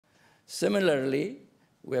Similarly,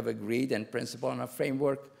 we have agreed in principle on a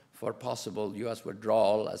framework for possible US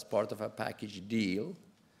withdrawal as part of a package deal.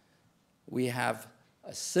 We have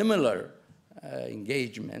a similar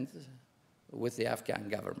engagement with the Afghan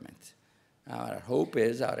government. Our hope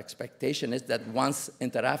is, our expectation is that once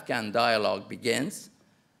inter-Afghan dialogue begins,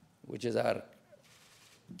 which is our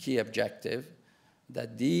key objective,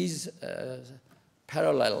 that these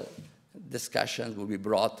parallel discussions will be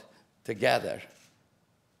brought together.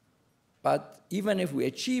 But even if we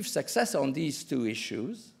achieve success on these two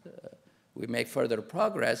issues, we make further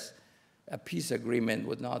progress, a peace agreement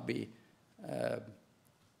would not be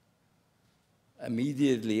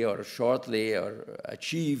immediately or shortly or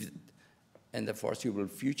achieved in the foreseeable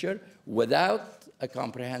future without a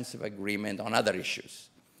comprehensive agreement on other issues.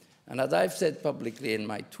 And as I've said publicly in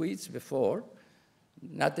my tweets before,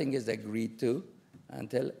 nothing is agreed to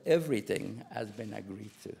until everything has been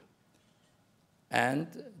agreed to.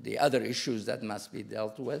 And the other issues that must be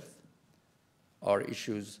dealt with are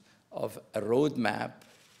issues of a roadmap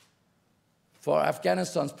for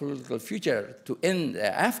Afghanistan's political future to end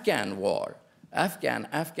the Afghan war,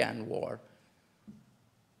 Afghan war.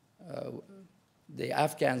 The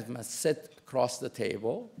Afghans must sit across the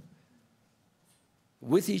table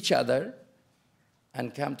with each other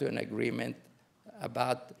and come to an agreement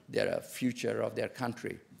about the future of their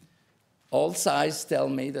country. All sides tell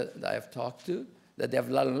me that I have talked to that they have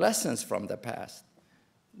learned lessons from the past,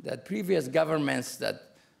 that previous governments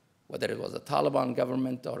that, whether it was the Taliban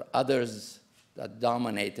government or others that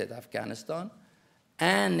dominated Afghanistan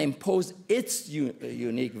and imposed its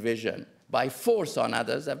unique vision by force on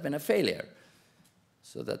others, have been a failure.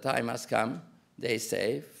 So the time has come, they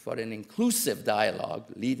say, for an inclusive dialogue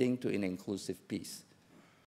leading to an inclusive peace.